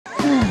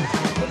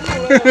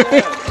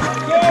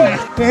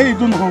Hey,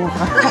 don't go.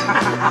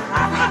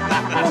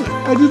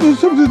 I didn't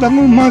something that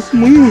will mass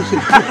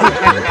music.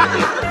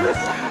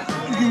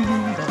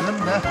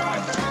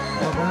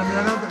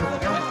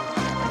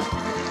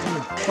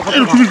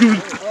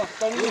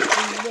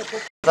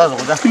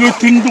 You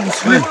think to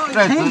sleep?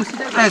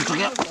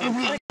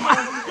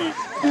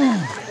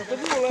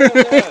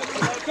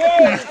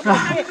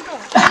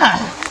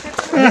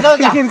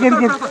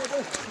 Good.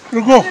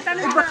 रुको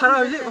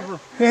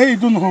यही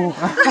दोनों हो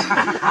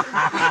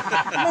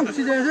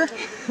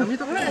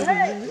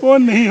वो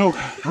नहीं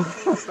होगा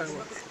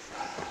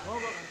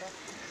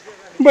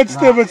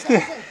बचते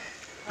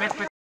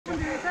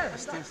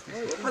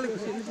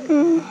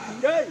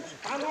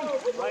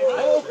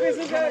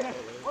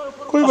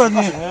कोई बात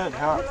नहीं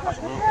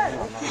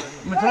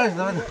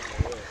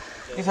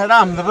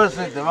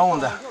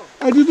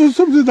आज तो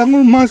सबसे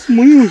डांगर मास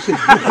मुई उसे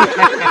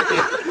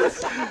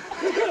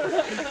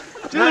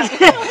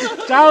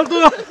Chào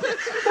tôi.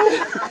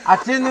 À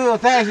trên người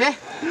thế chứ.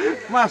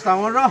 Mà sao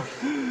mà rồi.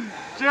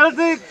 Chào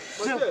tôi.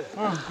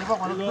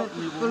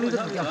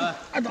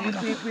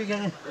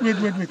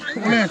 Wait.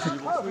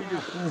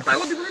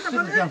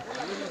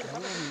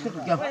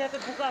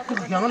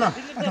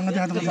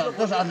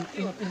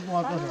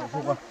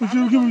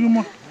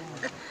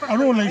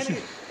 Boleh.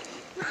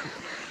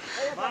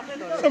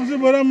 सबसे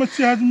बड़ा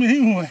मच्छी आज में ही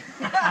हुआ है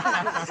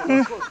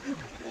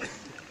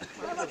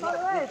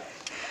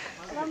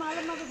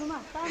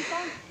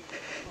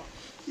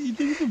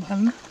इतने भी तो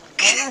भालना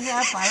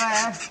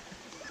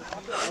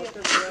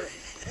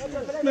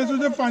मैं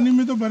सोचा पानी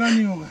में तो बड़ा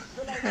नहीं होगा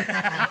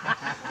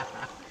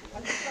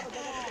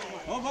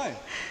ओ भाई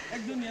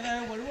एक दिन ये ना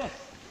है बोलूँ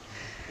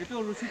ये तो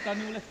रुचि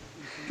तानी बोले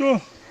तो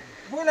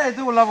बोला ये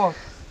तो बोला बो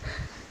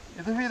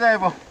ये तो फिर आए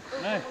बो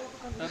नहीं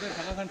ताते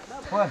खाना खान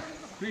बोल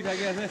फिर आ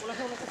गया से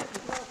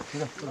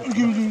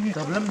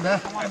प्रॉब्लम दा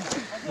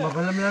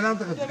प्रॉब्लम ना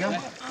तो क्या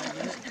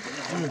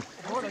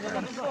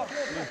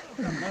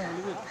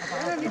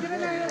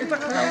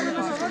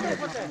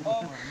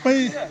भाई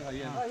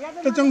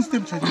तचंग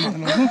स्टेप चाहिए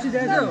ना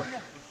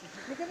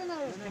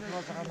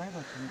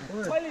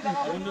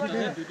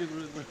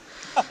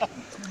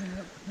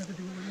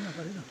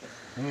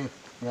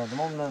या तो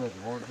मम्मी ना तो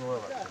वो तो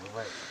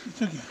भाई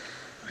चलिए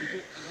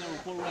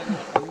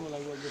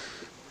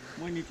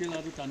मैं नीचे ला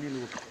दूँ तानी लो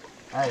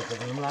आई तो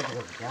हम ला तो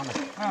क्या ना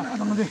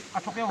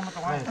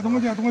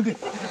आतंकवादी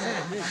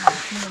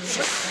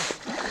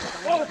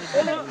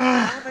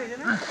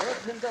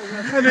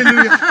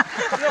हालेलुया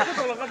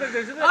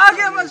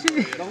आगे बस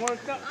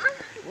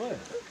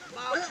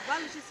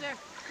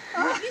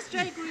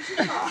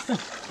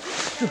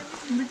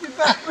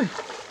निकिता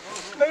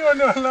नहीं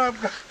होने वाला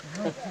आपका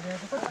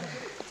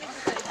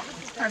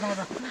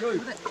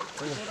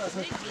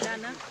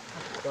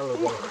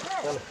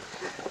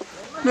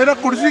मेरा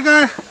कुर्सी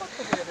कहाँ है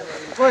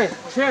कोई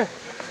छे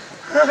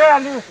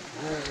आलू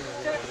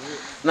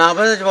ना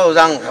बस जो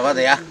रंग है बात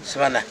या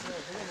सिवाना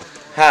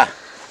हाँ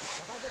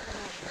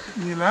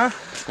Nila,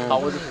 how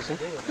was it?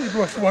 it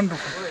was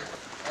wonderful.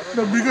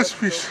 The biggest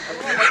fish.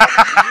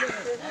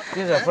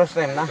 This is the first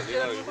time na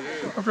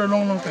After a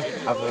long time.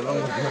 after a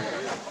long time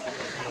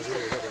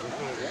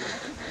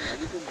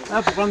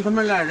आप कौन सा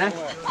मिला है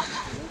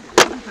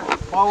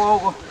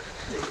वाओ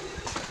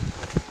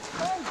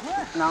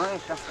ना ये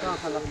शक्कर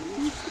खाला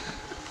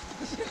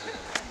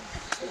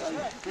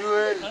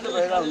ये तो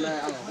बेरा ना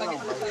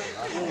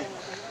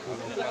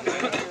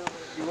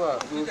Iwa,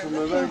 tu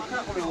semua kan?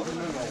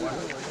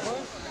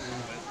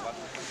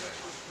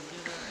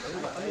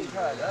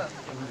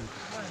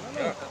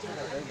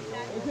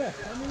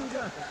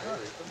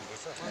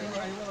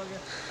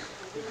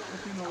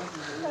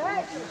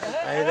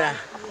 Aida,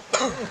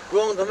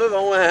 gong tu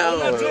memang mahal.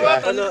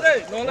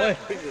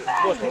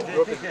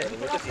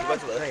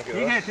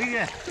 ठीक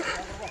है.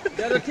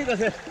 ज़रा ठीक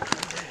है.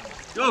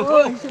 जो.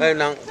 Hey,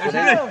 nang.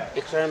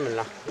 Extra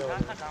mana?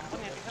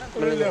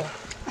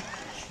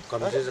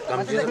 कम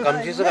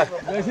चीज़ का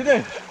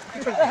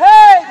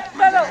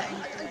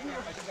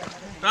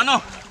रानो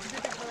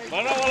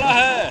बड़ा वाला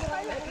है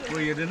वो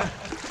ये देना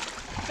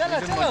चलो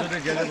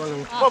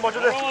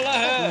वाला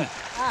है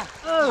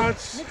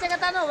नीचे का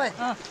तानो भाई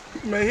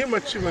मैं ही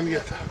मच्छी बन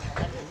गया था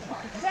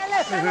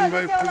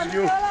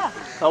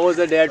How was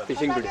the dad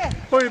fishing today?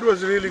 Oh, it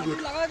was really good.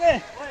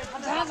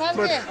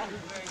 But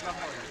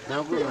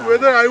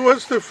whether I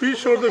was the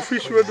fish or the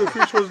fish were the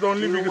fish was the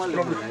only biggest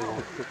problem.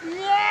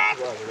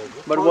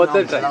 But what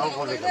the try?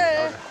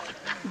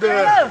 The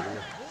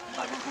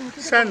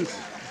sands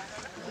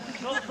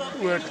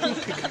were too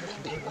thick.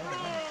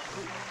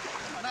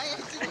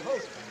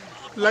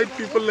 Light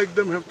people like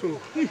them have to.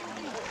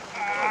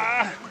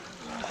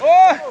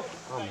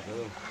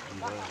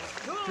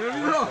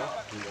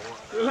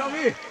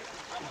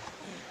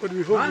 But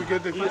we hope we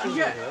get the fish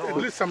at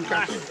least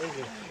sometimes.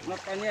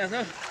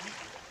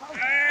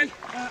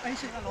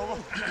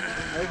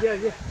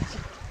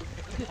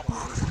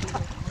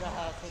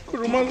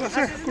 Rumal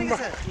আছে কোনবা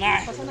নাই